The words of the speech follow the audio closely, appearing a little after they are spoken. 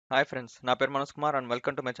Hi friends, నా పేరు Manoj Kumar and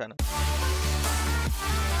welcome to my channel.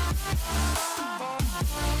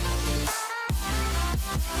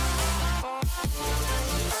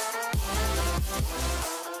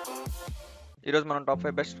 ఈరోజు మనం టాప్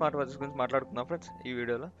 5 బెస్ట్ స్మార్ట్ వాచెస్ గురించి మాట్లాడుకుందాం ఫ్రెండ్స్. ఈ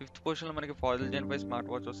వీడియోలో 5th పొజిషన్లో మనకి ఫాజిల్ జెన్ 5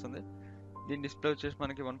 స్మార్ట్ వాచ్ వస్తుంది. దీని డిస్ప్లే వచ్చేసి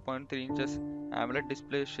మనకి 1.3 ఇంచెస్ AMOLED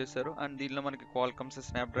డిస్ప్లే యూస్ చేశారు. అండ్ దీనిలో మనకి క్వాల్కమ్స్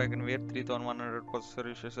స్నాప్డ్రాగన్ వేర్ 3100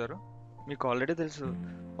 ప్రాసెసర్ యూస్ చేశారు. మీకు ఆల్రెడీ తెలుసు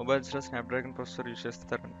మొబైల్స్లో స్నాప్డ్రాగన్ ప్రాసెసర్ యూస్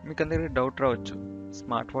చేస్తారని. మీకు అందరికీ డౌట్ రావచ్చు,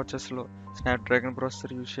 స్మార్ట్ వాచెస్లో స్నాప్డ్రాగన్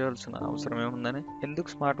ప్రాసెసర్ యూస్ చేయాల్సిన అవసరం ఏముందని. ఎందుకు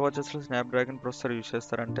స్మార్ట్ వాచెస్లో స్నాప్డ్రాగన్ ప్రాసెసర్ యూస్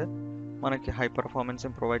చేస్తారంటే మనకి హై పర్ఫార్మెన్స్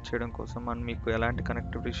ప్రొవైడ్ చేయడం కోసం అండ్ మీకు ఎలాంటి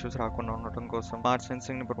కనెక్టివిటీ ఇష్యూస్ రాకుండా ఉండటం కోసం, స్మార్ట్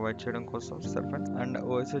సెన్సింగ్ని ప్రొవైడ్ చేయడం కోసం వస్తారు ఫ్రెండ్స్. అండ్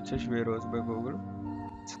ఓఎస్ వచ్చేసి వేరోస్ బై గూగుల్.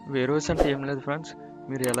 వేరోస్ అంటే ఏం లేదు ఫ్రెండ్స్,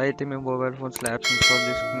 మీరు ఎలా అయితే మీ మొబైల్ ఫోన్స్లో యాప్స్ ఇన్స్టాల్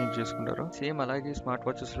చేసుకుని యూజ్ చేసుకుంటారో సేమ్ అలాగే స్మార్ట్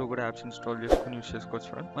వాచెస్లో కూడా యాప్స్ ఇన్స్టాల్ చేసుకుని యూజ్ చేసుకోవచ్చు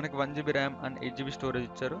ఫ్రెండ్స్. మనకి 1GB RAM and 8GB storage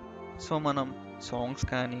ఇచ్చారు. సో మనం సాంగ్స్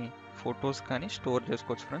కానీ ఫొటోస్ కానీ స్టోర్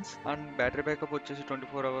చేసుకోవచ్చు ఫ్రెండ్స్. అండ్ బ్యాటరీ బ్యాకప్ వచ్చేసి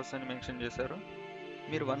 24 hours అని మెన్షన్ చేశారు.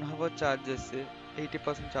 మీరు 1 hour ఛార్జ్ చేస్తే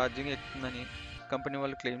 80% ఛార్జింగ్ ఎక్కుతుందని కంపెనీ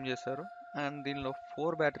వాళ్ళు క్లెయిమ్ చేశారు. అండ్ దీనిలో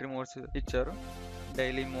 4 బ్యాటరీ మోడ్స్ ఇచ్చారు: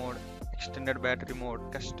 daily mode, extended battery mode,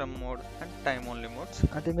 custom mode and time only modes.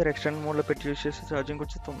 అదే మీరు ఎక్స్టెండెడ్ మోడ్లో పెట్టి యూస్ చేస్తే ఛార్జింగ్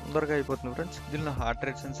వచ్చి తొందరగా అయిపోతుంది ఫ్రెండ్స్. దీనిలో హార్ట్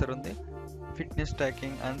రేట్ సెన్సర్ ఉంది, fitness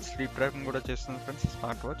tracking and sleep tracking కూడా చేస్తుంది ఫ్రెండ్స్ ఈ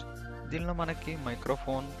స్మార్ట్ వాచ్. దీనిలో మనకి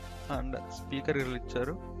మైక్రోఫోన్ అండ్ స్పీకర్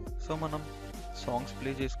ఇచ్చారు. సో మనం సాంగ్స్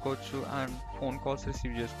ప్లే చేసుకోవచ్చు అండ్ ఫోన్ కాల్స్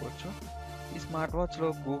రిసీవ్ చేసుకోవచ్చు. ఈ స్మార్ట్ వాచ్లో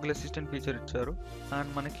గూగుల్ అసిస్టెంట్ ఫీచర్ ఇచ్చారు అండ్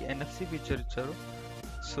మనకి NFC ఫీచర్ ఇచ్చారు.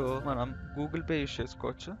 సో మనం గూగుల్ పే యూస్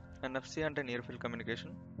చేసుకోవచ్చు. NFC అంటే నియర్ ఫీల్డ్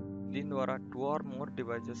కమ్యూనికేషన్. దీని ద్వారా 2 or more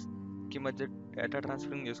డివైజెస్కి మధ్య డేటా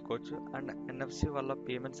ట్రాన్స్ఫరింగ్ చేసుకోవచ్చు. అండ్ NFC వల్ల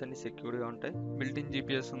పేమెంట్స్ అన్ని సెక్యూర్గా ఉంటాయి. బిల్ట్-ఇన్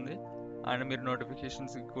GPS ఉంది అండ్ మీరు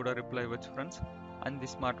నోటిఫికేషన్స్కి కూడా రిప్లై ఇవ్వచ్చు friends. And the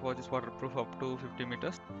smart watch is water proof up to 50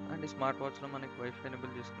 meters. And ఈ స్మార్ట్ వాచ్లో మనకి వైఫై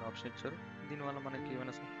ఎనేబుల్ చేసుకునే ఆప్షన్ ఇచ్చారు. దీనివల్ల మనకి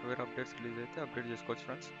ఏమైనా సాఫ్ట్వేర్ అప్డేట్స్ రిలీజ్ అయితే అప్డేట్ చేసుకోవచ్చు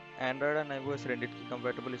ఫ్రెండ్స్. ఆండ్రాయిడ్ అండ్ iOS రెండింటికి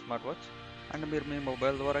కంపాటబుల్ ఈ స్మార్ట్ వాచ్. అండ్ మీరు మీ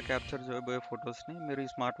మొబైల్ ద్వారా క్యాప్చర్ చేయబోయే ఫొటోస్ని మీరు ఈ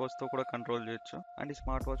స్మార్ట్ వాచ్తో కూడా కంట్రోల్ చేయొచ్చు. అండ్ ఈ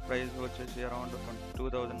స్మార్ట్ వాచ్ ప్రైస్ వచ్చేసి అరౌండ్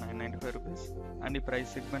 22,995 రూపీస్. అండ్ ఈ ప్రైస్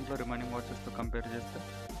సెగ్మెంట్లో రిమైనింగ్ వాచెస్తో కంపేర్ చేస్తే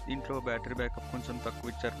దీంట్లో బ్యాటరీ బ్యాకప్ కొంచెం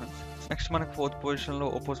తక్కువ ఇచ్చారు ఫ్రెండ్స్. నెక్స్ట్ మనకి 4th పొజిషన్లో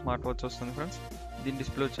ఓప్పో స్మార్ట్ వాచ్ వస్తుంది ఫ్రెండ్స్. దీని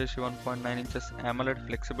డిస్ప్లే వచ్చేసి 1.9 inches AMOLED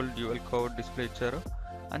flexible dual curved display ఇచ్చారు.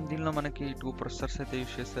 అండ్ దీనిలో మనకి 2 ప్రాసెసర్స్ అయితే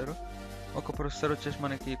యూస్ చేశారు. ఒక ప్రాసెసర్ వచ్చేసి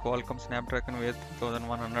మనకి క్వాల్కమ్ స్నాప్డ్రాగన్ వేర్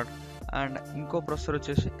 3100 అండ్ ఇంకో ప్రాసెసర్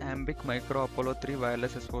వచ్చేసి అంబిక్ మైక్రో అపోలో 3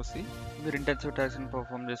 వైర్లెస్ SoC. మీరు ఇంటెన్సివ్ టాస్క్ని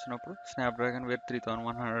పర్ఫామ్ చేసినప్పుడు స్నాప్డ్రాగన్ వేర్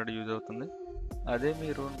 3100 యూజ్ అవుతుంది. అదే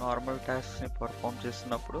మీరు నార్మల్ టాస్క్ని పర్ఫామ్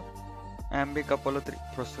చేస్తున్నప్పుడు అంబిక్ అపోలో 3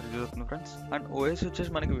 ప్రాసెసర్ యూజ్ అవుతుంది ఫ్రెండ్స్. అండ్ ఓఎస్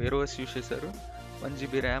వచ్చేసి మనకి వేరే OS యూజ్ చేశారు.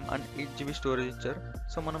 1GB RAM and 8GB storage ఇచ్చారు.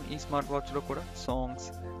 సో మనం ఈ స్మార్ట్ వాచ్లో కూడా సాంగ్స్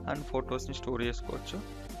అండ్ ఫొటోస్ని స్టోర్ చేసుకోవచ్చు.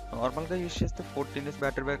 నార్మల్గా యూజ్ చేస్తే 14 days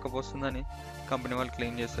బ్యాటరీ బ్యాకప్ వస్తుందని కంపెనీ వాళ్ళు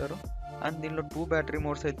క్లెయిమ్ చేశారు. అండ్ దీనిలో 2 బ్యాటరీ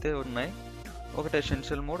మోడ్స్ అయితే ఉన్నాయి. ఒకటి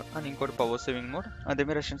ఎసెన్షియల్ మోడ్ అండ్ ఇంకోటి పవర్ సేవింగ్ మోడ్. అదే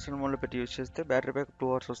మీరు ఎసెన్షియల్ మోడ్లో పెట్టి యూజ్ చేస్తే బ్యాటరీ బ్యాకప్ 2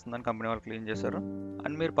 hours వస్తుందని కంపెనీ వాళ్ళు క్లెయిమ్ చేశారు.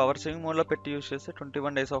 అండ్ మీరు పవర్ సేవింగ్ మోడ్లో పెట్టి యూజ్ చేస్తే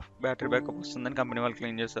 21 days ఆఫ్ బ్యాటరీ బ్యాకప్ వస్తుందని కంపెనీ వాళ్ళు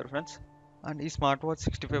క్లెయిమ్ చేశారు ఫ్రెండ్స్. అండ్ ఈ smart watch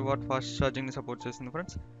 65 watt fast ఛార్జింగ్ని support చేస్తుంది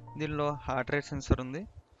ఫ్రెండ్స్. దీనిలో హార్ట్ రేట్ సెన్సర్ ఉంది,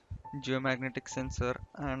 geomagnetic sensor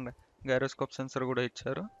and gyroscope sensor కూడా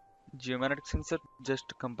ఇచ్చారు. జియోమాగ్నెటిక్ సెన్సర్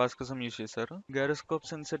జస్ట్ కంపాస్ కోసం యూజ్ చేశారు. గైరోస్కోప్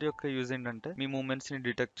సెన్సర్ యొక్క యూజ్ ఏంటంటే మీ మూమెంట్స్ని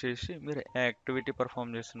డిటెక్ట్ చేసి మీరు యాక్టివిటీ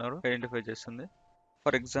పర్ఫామ్ చేస్తున్నారు ఐడెంటిఫై చేస్తుంది.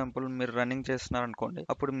 ఫర్ ఎగ్జాంపుల్ మీరు రన్నింగ్ చేస్తున్నారు అనుకోండి,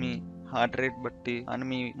 అప్పుడు మీ హార్ట్ రేట్ బట్టి అండ్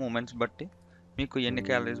మీ మూమెంట్స్ బట్టి మీకు ఎన్ని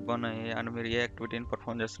క్యాలరీస్ బర్న్ అయ్యాయి అండ్ మీరు ఏ యాక్టివిటీని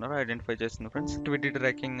పర్ఫామ్ చేస్తున్నారో ఐడెంటిఫై చేస్తుంది friends. Activity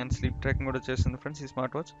tracking and sleep tracking కూడా చేస్తుంది ఫ్రెండ్స్ ఈ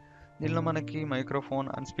స్మార్ట్ వాచ్. దీనిలో మనకి మైక్రోఫోన్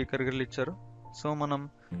అండ్ స్పీకర్ గ్రిల్ ఇచ్చారు. సో మనం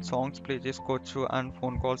సాంగ్స్ ప్లే చేసుకోవచ్చు అండ్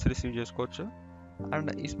ఫోన్ కాల్స్ రిసీవ్ చేసుకోవచ్చు. అండ్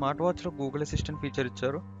ఈ స్మార్ట్ వాచ్లో గూగుల్ అసిస్టెంట్ ఫీచర్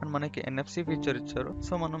ఇచ్చారు అండ్ మనకి NFC ఫీచర్ ఇచ్చారు.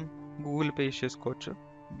 సో మనం గూగుల్ పే యూస్ చేసుకోవచ్చు.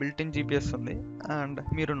 బిల్ట్-ఇన్ GPS ఉంది అండ్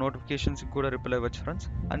మీరు నోటిఫికేషన్స్కి కూడా రిప్లై అవ్వచ్చు friends.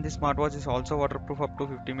 And the smart watch is also water proof up to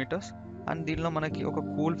 50 meters. And దీనిలో మనకి ఒక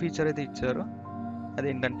కూల్ ఫీచర్ అయితే ఇచ్చారు.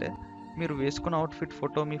 అదేంటంటే మీరు వేసుకున్న అవుట్ఫిట్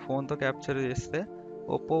ఫోటో మీ ఫోన్తో క్యాప్చర్ చేస్తే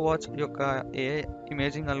ఒప్పో వాచ్ యొక్క AI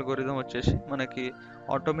ఇమేజింగ్ అల్గోరిథం వచ్చేసి మనకి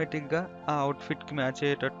ఆటోమేటిక్గా ఆ అవుట్ఫిట్కి మ్యాచ్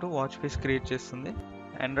అయ్యేటట్టు వాచ్ ఫేస్ క్రియేట్ చేస్తుంది.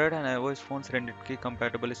 ఆండ్రాయిడ్ అండ్ iOS ఫోన్స్ రెండింటికి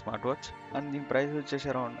కంపాటబుల్ స్మార్ట్ వాచ్. అండ్ దీని ప్రైస్ వచ్చేసి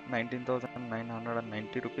అరౌండ్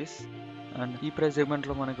 19,990 రూపీస్. అండ్ ఈ ప్రైస్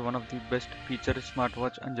సెగ్మెంట్లో మనకి one of the best feature smart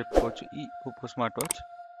watch అని చెప్పుకోవచ్చు ఈ ఒప్పో స్మార్ట్ వాచ్.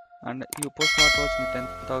 అండ్ ఈ Oppo smart వాచ్ని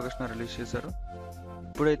 10th August release చేశారు.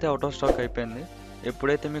 ఇప్పుడైతే అవుట్ ఆఫ్ స్టాక్ అయిపోయింది.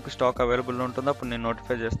 ఎప్పుడైతే మీకు స్టాక్ అవైలబుల్ ఉంటుందో అప్పుడు నేను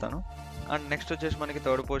నోటిఫై చేస్తాను. అండ్ నెక్స్ట్ వచ్చేసి మనకి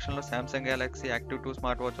 3rd పొజిషన్లో Samsung Galaxy active 2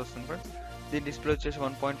 smart watch వస్తుంది ఫ్రెండ్స్. దీని డిస్ప్లే వచ్చేసి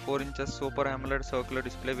 1.4 inches super AMOLED circular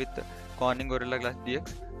display with Corning gorilla glass DX.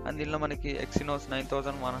 And దీనిలో మనకి Exynos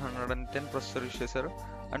 9110 ప్రాసెసర్ యూస్ చేశారు.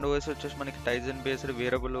 అండ్ ఓఎస్ వచ్చేసి మనకి టైజన్ బేస్డ్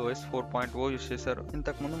వేరబుల్ ఓఎస్ 4.0 యూస్ చేశారు.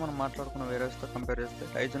 ఇంతకుముందు మనం మాట్లాడుకున్న వేరే తో కంపేర్ చేస్తే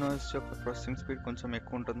టైజన్ ఓఎస్ యొక్క ప్రాసెసింగ్ స్పీడ్ కొంచెం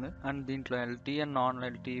ఎక్కువ ఉంటుంది. అండ్ దీంట్లో LT and non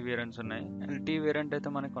LT variants ఉన్నాయి. ఎల్టీ వేరియంట్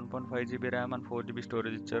అయితే మనకి 1.5 GB RAM and 4 GB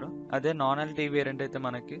storage ఇచ్చారు. అదే నాన్ ఎల్టీ వేరియంట్ అయితే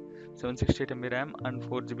మనకి 768 MB RAM and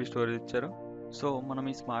 4 GB storage ఇచ్చారు. సో మనం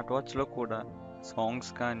ఈ స్మార్ట్ వాచ్లో కూడా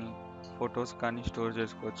సాంగ్స్ కానీ ఫొటోస్ కానీ స్టోర్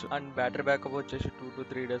చేసుకోవచ్చు. అండ్ బ్యాటరీ బ్యాకప్ వచ్చేసి 2 to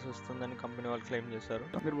 3 days వస్తుందని కంపెనీ వాళ్ళు క్లెయిమ్ చేశారు.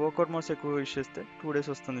 మీరు వర్కౌట్ మోడ్స్ ఎక్కువ యూస్ చేస్తే 2 days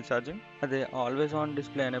వస్తుంది ఛార్జింగ్. అదే ఆల్వేస్ ఆన్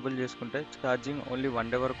డిస్ప్లే ఎనేబుల్ చేసుకుంటే ఛార్జింగ్ ఓన్లీ 1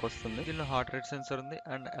 day వరకు వస్తుంది. దీనిలో హార్ట్ రేట్ సెన్సర్ ఉంది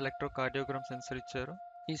అండ్ ఎలక్ట్రోకార్డియోగ్రామ్ సెన్సర్ ఇచ్చారు.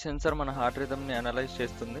 ఈ సెన్సర్ మన హార్ట్ రిథమ్ని అనలైజ్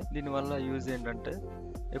చేస్తుంది. దీనివల్ల యూజ్ ఏంటంటే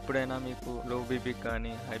ఎప్పుడైనా మీకు లో బీపీ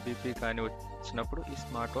కానీ హై బీపీ కానీ వచ్చినప్పుడు ఈ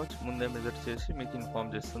స్మార్ట్ వాచ్ ముందే మెజర్ చేసి మీకు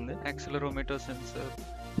ఇన్ఫార్మ్ చేస్తుంది. Accelerometer sensor,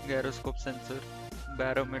 gyroscope sensor,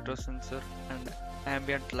 barometer sensor and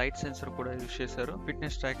ambient light sensor కూడా యూజ్ చేశారు.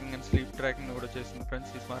 Fitness tracking and sleep tracking కూడా చేసింది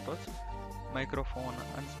ఫ్రెండ్స్ ఈ smart watch. Microphone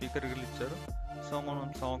and speaker Gill ఇచ్చారు. సో మనం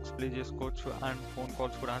సాంగ్స్ ప్లే చేసుకోవచ్చు అండ్ ఫోన్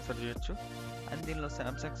కాల్స్ కూడా ఆన్సర్ చేయొచ్చు. అండ్ దీనిలో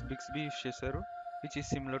సామ్సంగ్ బిక్స్బీ యూజ్ చేశారు which is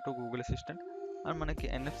similar to Google assistant. And మనకి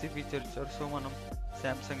NFC ఫీచర్ ఇచ్చారు. సో మనం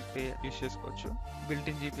సామ్సంగ్ పే యూజ్ చేసుకోవచ్చు. బిల్ట్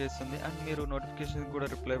ఇన్ GPS ఉంది అండ్ మీరు నోటిఫికేషన్ కూడా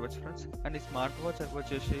రిప్లై అవ్వచ్చు ఫ్రెండ్స్. అండ్ ఈ స్మార్ట్ వాచ్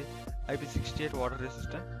వచ్చేసి IP68 water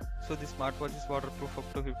resistant. So the smart watch is water proof up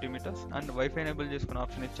to 50 meters and wifi enable చేసుకునే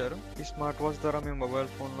ఆప్షన్ ఇచ్చారు. ఈ స్మార్ట్ వాచ్ ద్వారా మీ మొబైల్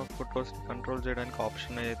ఫోన్లో ఫొటోస్ కంట్రోల్ చేయడానికి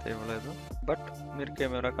ఆప్షన్ అయితే ఇవ్వలేదు. బట్ మీరు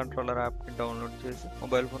కెమెరా కంట్రోలర్ యాప్ని డౌన్లోడ్ చేసి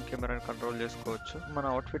మొబైల్ ఫోన్ కెమెరాని కంట్రోల్ చేసుకోవచ్చు. మన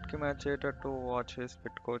అవుట్ఫిట్కి మ్యాచ్ అయ్యేటట్టు వాచ్ చేసి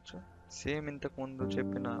పెట్టుకోవచ్చు. సేమ్ ఇంతకు ముందు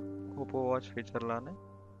చెప్పిన Oppo వాచ్ ఫీచర్ లానే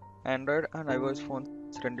ఆండ్రాయిడ్ అండ్ iOS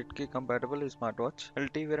ఫోన్స్ రెండింటికి కంపాటబుల్ ఈ smart watch.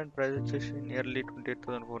 LT variant price వచ్చేసి nearly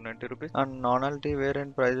 28,490 rupees and non LT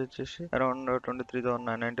variant price వచ్చేసి అరౌండ్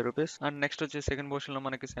 23,990 రూపీస్. అండ్ నెక్స్ట్ వచ్చి సెకండ్ పోర్షన్ లో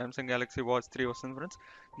మనకి సామ్సంగ్ గెలాక్సీ వాచ్ 3 వస్తుంది ఫ్రెండ్స్.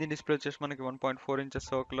 దీని డిస్ప్లే వచ్చేసి మనకి 1.4 inches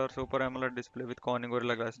circular super AMOLED display with Corning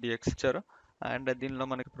gorilla glass DX ఇచ్చారు. అండ్ దీనిలో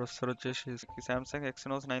మనకి ప్రొసెసర్ వచ్చేసి సామ్సంగ్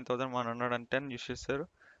Exynos 9110 యూస్ చేశారు.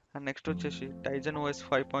 అండ్ నెక్స్ట్ వచ్చేసి టైజన్ OS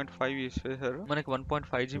 5.5 యూస్ చేశారు. మనకి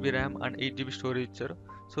 1.5 GB RAM and 8 GB storage ఇచ్చారు.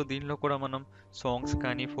 సో దీనిలో కూడా మనం సాంగ్స్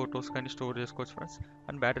కానీ ఫొటోస్ కానీ స్టోర్ చేసుకోవచ్చు ఫ్రెండ్స్.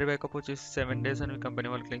 అండ్ బ్యాటరీ బ్యాకప్ వచ్చేసి 7 days అని కంపెనీ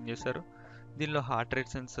వాళ్ళు క్లెయిమ్ చేశారు. దీనిలో heart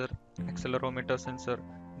rate sensor, accelerometer sensor,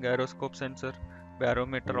 gyroscope sensor,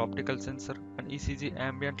 barometer, optical sensor and ECG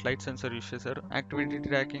ambient light sensor use చేశారు. Activity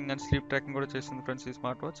tracking and sleep tracking కూడా చేసింది ఫ్రెండ్స్ ఈ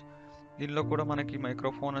స్మార్ట్ వాచ్. దీనిలో కూడా మనకి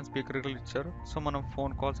మైక్రోఫోన్ అండ్ స్పీకర్ ఇచ్చారు. సో మనం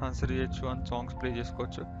ఫోన్ కాల్స్ ఆన్సర్ చేయొచ్చు అండ్ సాంగ్స్ ప్లే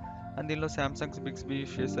చేసుకోవచ్చు. అండ్ దీనిలో సామ్సంగ్ బిక్స్బీ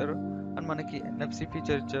యూస్ చేశారు. అండ్ మనకి NFC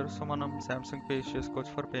ఫీచర్ ఇచ్చారు. సో మనం సామ్సంగ్ పే యూస్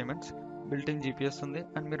చేసుకోవచ్చు for payments. Built in GPS ఉంది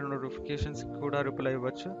అండ్ మీరు నోటిఫికేషన్స్ కూడా రిప్లై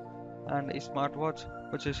ఇవ్వచ్చు. అండ్ ఈ స్మార్ట్ వాచ్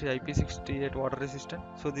వచ్చేసి IP68 water resistant.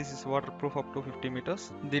 So this is water proof up to 50 meters.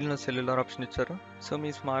 దీనిలో సెల్యులార్ ఆప్షన్ ఇచ్చారు. సో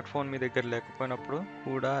మీ స్మార్ట్ ఫోన్ మీ దగ్గర లేకపోయినప్పుడు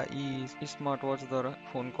కూడా ఈ స్మార్ట్ వాచ్ ద్వారా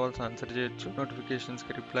ఫోన్ కాల్స్ ఆన్సర్ చేయొచ్చు,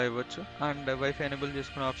 నోటిఫికేషన్స్కి రిప్లై ఇవ్వచ్చు అండ్ వైఫై ఎనేబుల్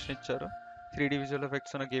చేసుకునే ఆప్షన్ ఇచ్చారు. 3D విజువల్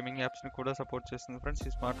ఎఫెక్ట్స్ ఉన్న గేమింగ్ యాప్స్ని కూడా సపోర్ట్ చేస్తుంది ఫ్రెండ్స్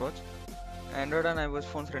ఈ smart watch. Android and iOS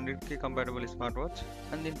phones రెండింటికి కంపాటబుల్ ఈ స్మార్ట్ వాచ్.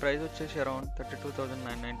 అండ్ దీని ప్రైస్ వచ్చేసి అరౌండ్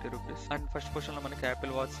 32,990 రూపీస్. అండ్ ఫస్ట్ పొజిషన్లో మనకి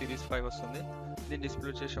యాపిల్ వాచ్ సిరీస్ 5 వస్తుంది. దీని డిస్ప్లే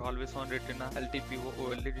వచ్చేసి always on retina LTPO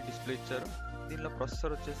OLED display ఇచ్చారు. దీనిలో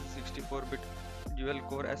ప్రాసెసర్ వచ్చేసి 64-bit dual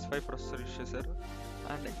core S5 processor use చేశారు.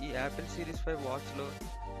 అండ్ ఈ Apple series 5 వాచ్లో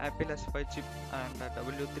Apple S5 chip and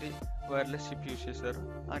W3 wireless chip use చేశారు.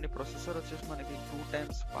 అండ్ ఈ ప్రాసెసర్ వచ్చేసి మనకి 2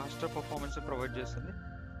 times ఫాస్టర్ పర్ఫార్మెన్స్ ప్రొవైడ్ చేస్తుంది.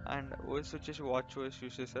 అండ్ OS వచ్చేసి వాచ్ OS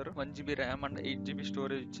యూస్ చేశారు. 1 GB RAM and 8 GB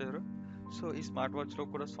storage ఇచ్చారు. సో ఈ స్మార్ట్ వాచ్లో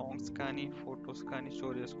కూడా సాంగ్స్ కానీ ఫొటోస్ కానీ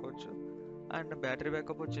స్టోర్ చేసుకోవచ్చు. అండ్ బ్యాటరీ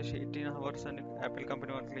బ్యాకప్ వచ్చేసి 18 hours అని యాపిల్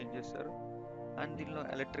కంపెనీ వాళ్ళు క్లెయిమ్ చేశారు. అండ్ దీనిలో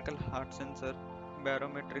electrical heart sensor,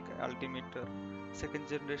 barometric altimeter, second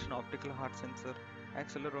generation optical heart sensor,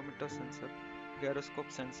 accelerometer sensor,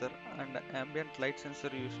 gyroscope sensor and ambient light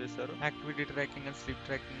sensor use చేశారు. Activity tracking and sleep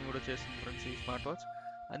tracking కూడా చేస్తుంది friends ఈ smart watch.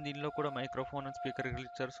 And దీనిలో కూడా microphone and speaker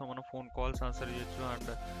ఇచ్చారు. So మనం phone calls answer చేయొచ్చు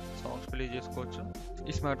and songs play చేసుకోవచ్చు.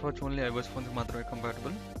 ఈ స్మార్ట్ వాచ్ ఓన్లీ iOS ఫోన్స్కి మాత్రమే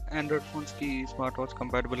కంపాటబుల్. ఆండ్రాయిడ్ ఫోన్స్కి ఈ స్మార్ట్ వాచ్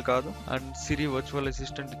కంపాటబుల్ కాదు. అండ్ సిరి వర్చువల్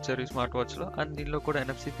అసిస్టెంట్ ఇచ్చారు ఈ స్మార్ట్ వాచ్లో. అండ్ దీనిలో కూడా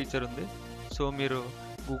NFC ఫీచర్ ఉంది. సో మీరు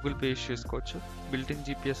గూగుల్ పే యూస్ చేసుకోవచ్చు. బిల్ట్ ఇన్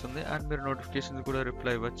GPS ఉంది అండ్ మీరు నోటిఫికేషన్స్ కూడా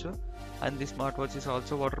రిప్లై ఇవ్వచ్చు. And the smart watch is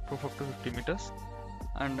also water proof up to 50 meters.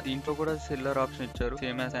 And దీంట్లో కూడా సెల్యులర్ ఆప్షన్ ఇచ్చారు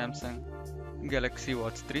same as Samsung Galaxy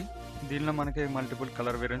watch 3. దీనిలో మనకి మల్టిపుల్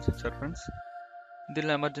కలర్ వేరియంట్స్ ఇచ్చారు ఫ్రెండ్స్.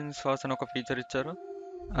 దీనిలో ఎమర్జెన్సీ సాస్ అని ఒక ఫీచర్ ఇచ్చారు.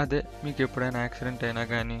 అదే మీకు ఎప్పుడైనా యాక్సిడెంట్ అయినా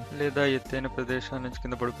కానీ లేదా ఎత్తైన ప్రదేశాల నుంచి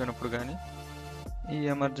కింద పడిపోయినప్పుడు కానీ ఈ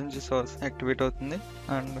ఎమర్జెన్సీ సర్వీస్ యాక్టివేట్ అవుతుంది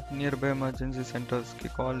and near by emergency సెంటర్స్కి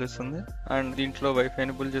call చేస్తుంది. అండ్ దీంట్లో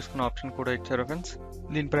వైఫైని బుల్ చేసుకునే ఆప్షన్ కూడా ఇచ్చారు ఫ్రెండ్స్.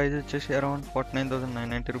 దీని ప్రైస్ వచ్చేసి అరౌండ్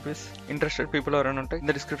 49,990 రూపీస్. ఇంట్రెస్టెడ్ పీపుల్ ఎవరైనా ఉంటే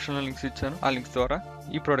కింద డిస్క్రిప్షన్లో లింక్స్ ఇచ్చాను, ఆ లింక్స్ ద్వారా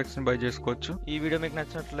ఈ ప్రొడక్ట్స్ని బై చేసుకోవచ్చు. ఈ వీడియో మీకు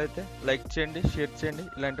నచ్చినట్లయితే లైక్ చేయండి, షేర్ చేయండి.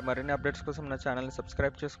 ఇలాంటి మరిన్ని అప్డేట్స్ కోసం నా ఛానల్ని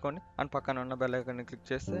సబ్స్క్రైబ్ చేసుకోండి అండ్ పక్కన ఉన్న బెల్ ఐకాన్ని క్లిక్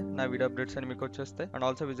చేస్తే నా వీడియో అప్డేట్స్ అని మీకు వచ్చేస్తాయి. And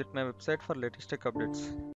also visit my website for latest tech updates.